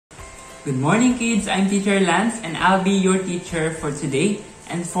Good morning, kids. I'm Teacher Lance and I'll be your teacher for today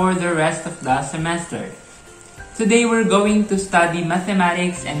and for the rest of the semester. Today we're going to study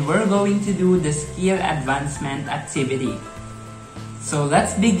mathematics and we're going to do the skill advancement activity. So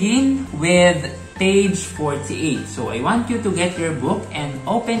let's begin with page 48. So I want you to get your book and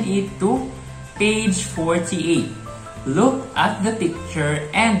open it to page 48. Look at the picture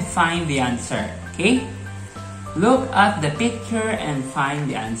and find the answer, okay? Look at the picture and find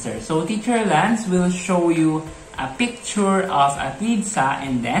the answer. So Teacher Lance will show you a picture of a pizza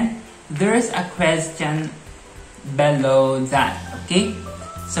and then there's a question below that, okay?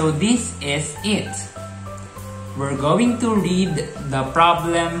 So this is it. We're going to read the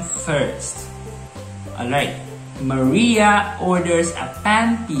problem first. Alright, Maria orders a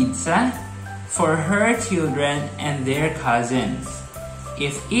pan pizza for her children and their cousins.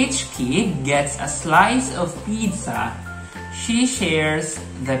 If each kid gets a slice of pizza, she shares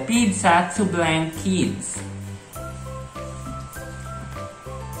the pizza to blank kids.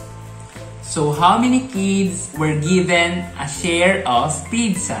 So how many kids were given a share of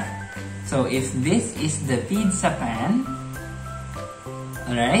pizza? So if this is the pizza pan,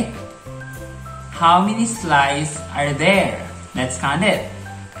 alright, how many slices are there? Let's count it.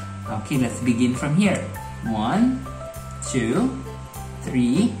 Okay, let's begin from here. 1, 2,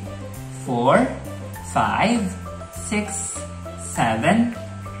 3, 4, 5, 6, 7,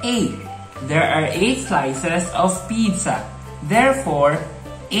 8. There are 8 slices of pizza. Therefore,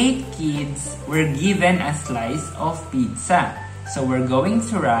 8 kids were given a slice of pizza. So we're going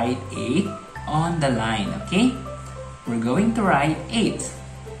to write 8 on the line, okay? We're going to write 8.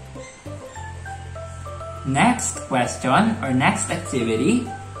 Next question or next activity,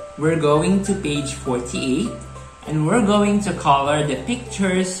 we're going to page 48. And we're going to color the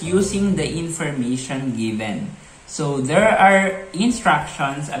pictures using the information given. So there are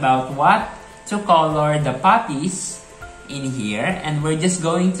instructions about what to color the puppies in here and we're just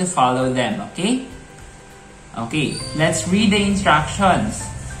going to follow them, okay? Okay, let's read the instructions.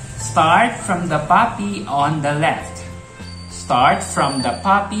 Start from the puppy on the left. Start from the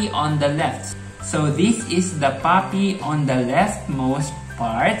puppy on the left. So this is the puppy on the leftmost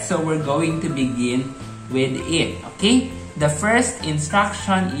part. So we're going to begin with it, okay? The first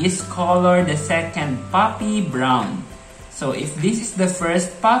instruction is color the second puppy brown. So if this is the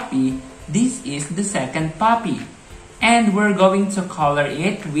first puppy, this is the second puppy. And we're going to color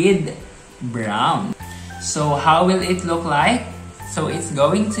it with brown. So how will it look like? So it's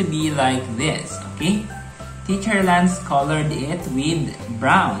going to be like this, okay? Teacher Lance colored it with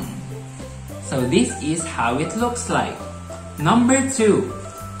brown. So this is how it looks like. Number 2.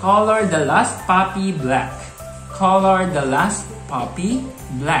 Color the last puppy black. Color the last puppy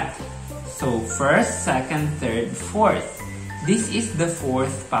black. So first, second, third, fourth. This is the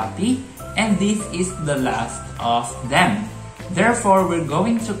fourth puppy and this is the last of them. Therefore, we're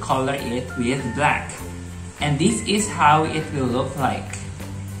going to color it with black. And this is how it will look like.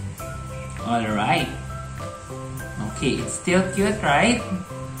 Alright. Okay, it's still cute, right?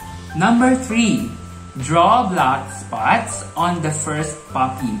 Number 3. Draw black spots on the first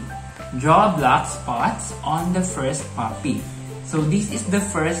puppy. Draw black spots on the first puppy. So this is the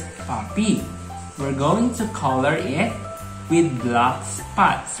first puppy. We're going to color it with black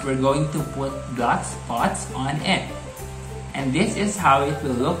spots. We're going to put black spots on it. And this is how it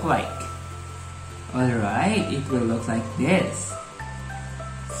will look like. Alright, it will look like this.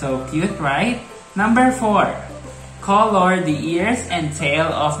 So cute, right? Number 4. Color the ears and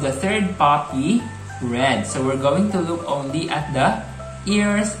tail of the third puppy red. So we're going to look only at the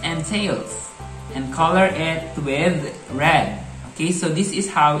ears and tails and color it with red. Okay, so this is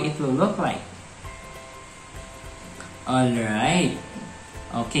how it will look like. Alright.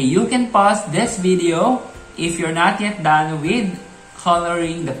 Okay, you can pause this video if you're not yet done with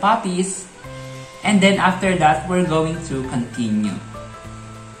coloring the puppies. And then after that, we're going to continue.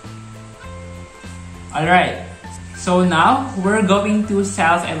 Alright. So now, we're going to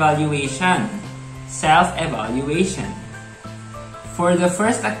self-evaluation. Self-evaluation. For the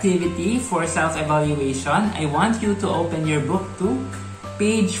first activity, for self-evaluation, I want you to open your book to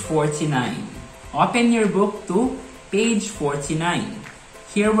page 49. Open your book to page 49.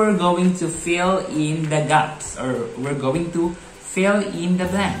 Here we're going to fill in the gaps or we're going to fill in the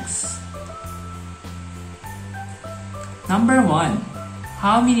blanks. Number 1.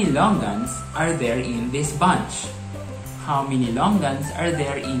 How many longanites are there in this bunch? How many longanites are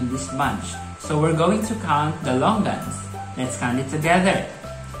there in this bunch? So we're going to count the longanites. Let's count it together.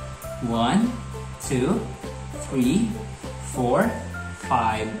 1, 2, 3, 4,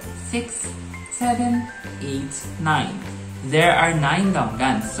 5, 6, 7, 8, 9. There are 9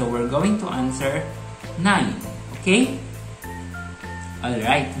 donggans, so we're going to answer 9. Okay?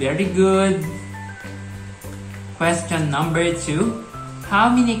 Alright, very good. Question number 2. How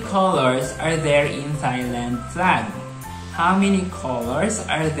many colors are there in Thailand flag? How many colors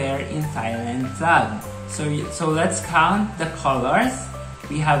are there in Thailand flag? So let's count the colors.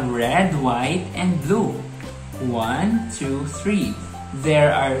 We have red, white, and blue. 1, 2, 3.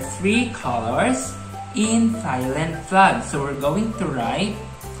 There are 3 colors in Thailand flag. So we're going to write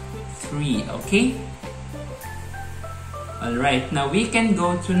 3, okay? Alright, now we can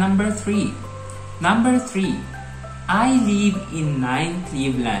go to number 3. Number 3. I live in 9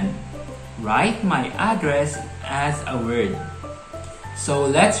 Cleveland. Write my address as a word. So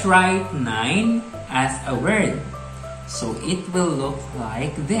let's write 9 as a word. So it will look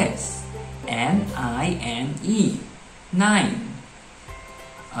like this. N-I-N-E. 9.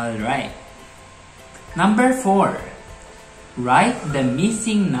 Alright. Number 4. Write the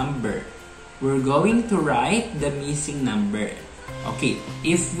missing number. We're going to write the missing number. Okay,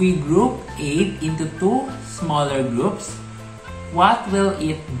 if we group 8 into 2 smaller groups, what will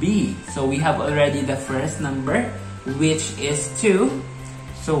it be? So we have already the first number, which is 2.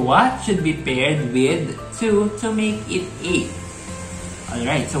 So what should be paired with 2 to make it 8?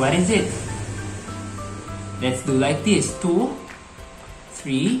 Alright, so what is it? Let's do like this. 2,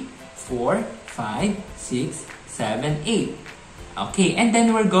 3, 4, 5, 6, 7, 8. Okay, and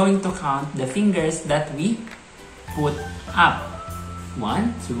then we're going to count the fingers that we put up.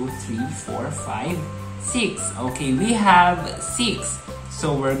 1, 2, 3, 4, 5, 6. Okay, we have 6.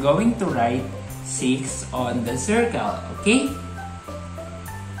 So we're going to write 6 on the circle. Okay?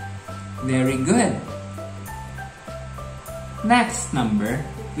 Very good. Next number,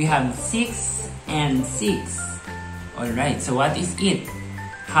 we have 6 and 6. Alright, so what is it?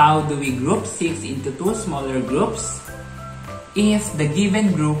 How do we group 6 into 2 smaller groups if the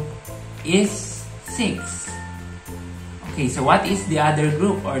given group is 6? Okay, so what is the other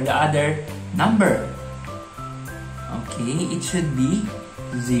group or the other number? Okay, it should be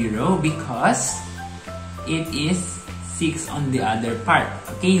 0 because it is 6 on the other part.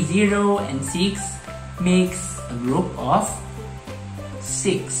 Okay, 0 and 6 makes a group of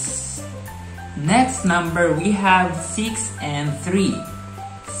 6. Next number, we have 6 and 3.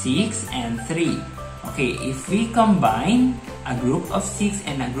 6 and 3. Okay, if we combine a group of 6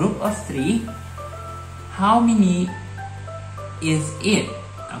 and a group of 3, how many is it?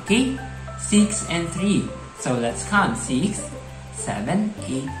 Okay, 6 and 3. So let's count. 6, 7,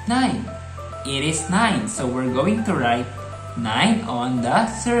 8, 9. It is 9. So we're going to write 9 on the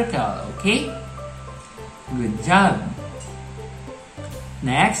circle. Okay? Good job.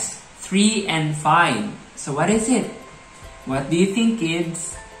 Next, 3 and 5. So what is it? What do you think,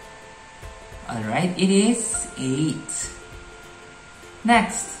 kids? Alright, it is 8.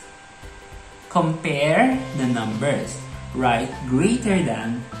 Next, compare the numbers. Write greater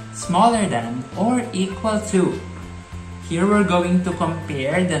than, smaller than, or equal to. Here we're going to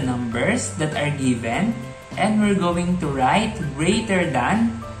compare the numbers that are given and we're going to write greater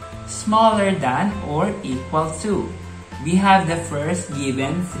than, smaller than, or equal to. We have the first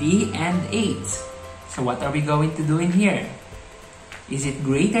given 3 and 8. So what are we going to do in here? Is it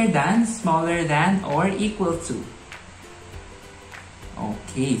greater than, smaller than, or equal to?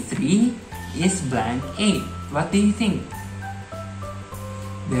 Okay, 3 is blank 8. What do you think?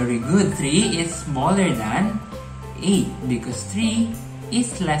 Very good. 3 is smaller than 8 because 3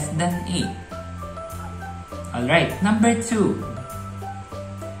 is less than 8. Alright, number 2.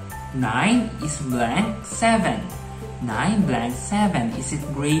 9 is blank 7. 9 blank 7. Is it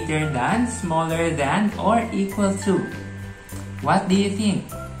greater than, smaller than, or equal to? What do you think?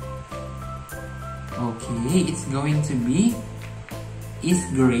 Okay, it's going to be is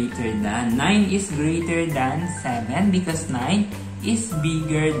greater than. 9 is greater than 7 because 9 is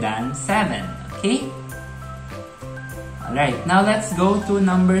bigger than 7. Okay? Alright, now let's go to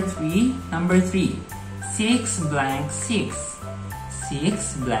number 3. Number 3. 6 blank 6.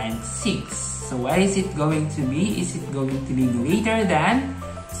 6 blank 6. So what is it going to be? Is it going to be greater than,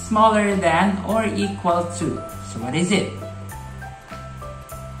 smaller than, or equal to? So what is it?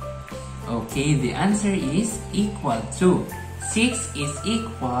 Okay, the answer is equal to. 6 is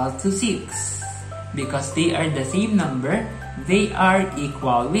equal to 6. Because they are the same number, they are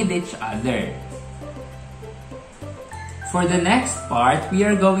equal with each other. For the next part, we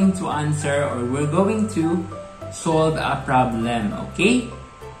are going to answer or we're going to solve a problem, okay?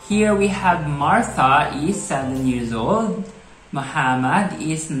 Here we have Martha is 7 years old, Muhammad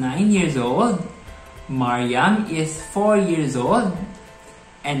is 9 years old, Mariam is 4 years old,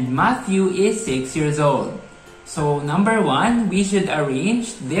 and Matthew is 6 years old. So number 1, we should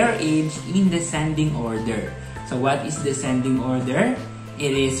arrange their age in descending order. So what is descending order?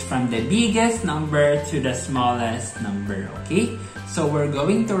 It is from the biggest number to the smallest number, okay? So we're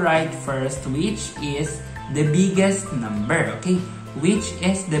going to write first which is the biggest number, okay? Which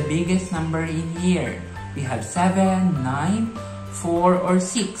is the biggest number in here? We have 7, 9, 4, or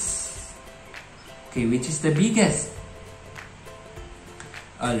 6. Okay, which is the biggest?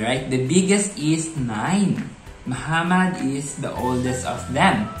 Alright, the biggest is 9. Muhammad is the oldest of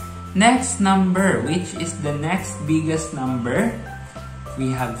them. Next number, which is the next biggest number?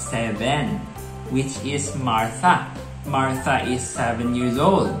 We have 7, which is Martha. Martha is 7 years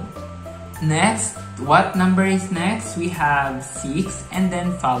old. Next, what number is next? We have 6 and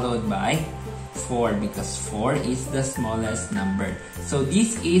then followed by 4 because 4 is the smallest number. So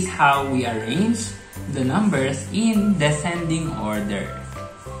this is how we arrange the numbers in descending order.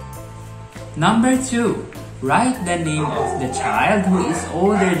 Number 2, write the name of the child who is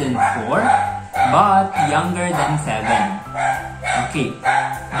older than 4 but younger than 7. Okay,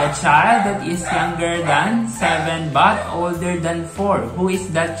 the child that is younger than 7 but older than 4. Who is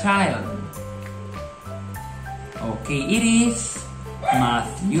that child? Okay, it is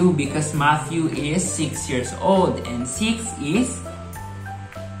Matthew because Matthew is 6 years old and 6 is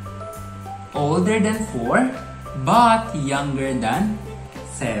older than 4 but younger than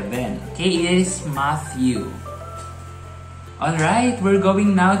 7. Okay, it is Matthew. Alright, we're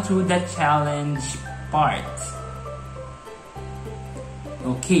going now to the challenge part.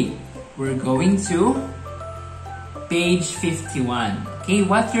 Okay, we're going to page 51. Okay,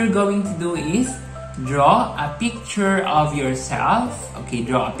 what you're going to do is draw a picture of yourself. Okay,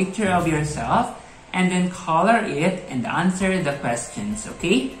 draw a picture of yourself and then color it and answer the questions.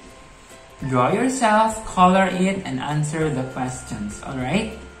 Okay, draw yourself, color it, and answer the questions.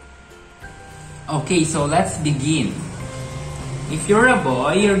 Alright? Okay, so let's begin. If you're a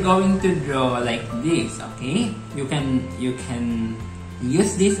boy, you're going to draw like this, okay? You can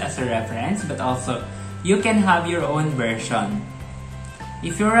use this as a reference, but also you can have your own version.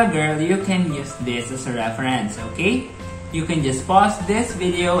 If you're a girl, you can use this as a reference, okay? You can just pause this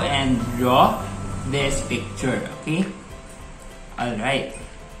video and draw this picture, okay? Alright.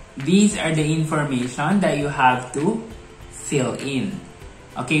 These are the information that you have to fill in.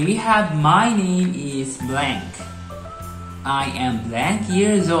 Okay, we have my name is blank. I am blank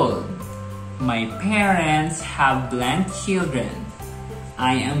years old. My parents have blank children.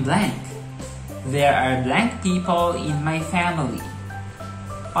 I am blank. There are blank people in my family.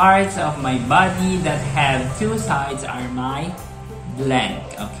 Parts of my body that have 2 sides are my blank.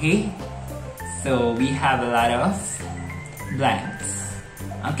 Okay? So we have a lot of blanks.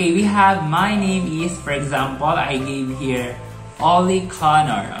 Okay, we have my name is, for example, I gave here Ollie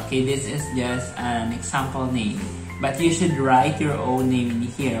Connor. Okay, this is just an example name. But you should write your own name in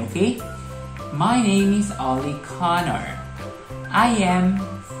here, okay? My name is Ollie Connor. I am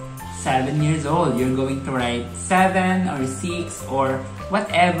 7 years old. You're going to write 7 or 6 or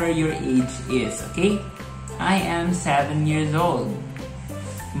whatever your age is, okay? I am 7 years old.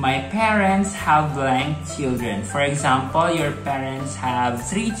 My parents have blank children. For example, your parents have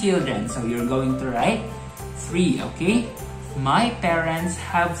 3 children. So you're going to write 3, okay? My parents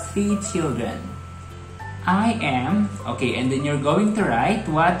have 3 children. I am, okay, and then you're going to write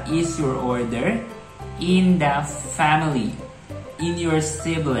what is your order in the family, in your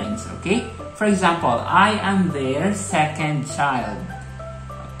siblings, okay? For example, I am their second child.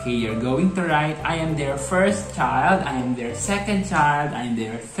 Okay, you're going to write, I am their first child, I am their second child, I am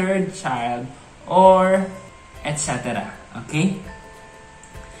their third child, or etc. Okay?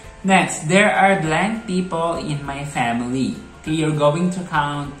 Next, there are blank people in my family. Okay, you're going to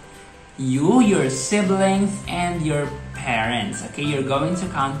count you, your siblings, and your parents. Okay, you're going to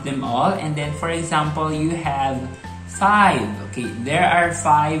count them all, and then for example, you have 5. Okay, there are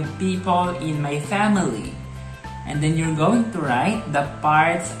 5 people in my family. And then you're going to write the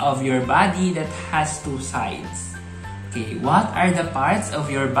parts of your body that has 2 sides. Okay, what are the parts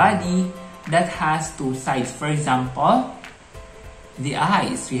of your body that has 2 sides? For example, the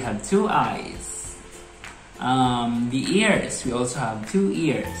eyes, we have 2 eyes. The ears, we also have 2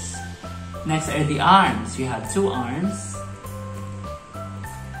 ears. Next are the arms, we have 2 arms.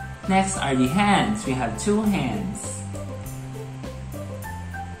 Next are the hands, we have 2 hands.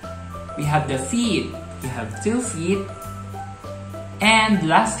 We have the feet, we have 2 feet. And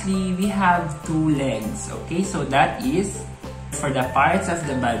lastly, we have 2 legs. Okay, so that is for the parts of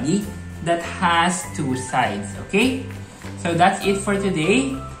the body that has 2 sides. Okay, so that's it for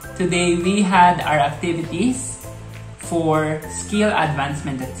today. Today we had our activities for skill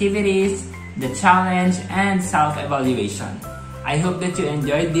advancement activities, the challenge, and self-evaluation. I hope that you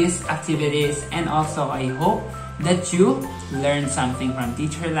enjoyed these activities, and also I hope that you learned something from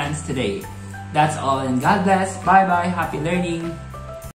Teacher Lance today. That's all, and God bless. Bye-bye. Happy learning.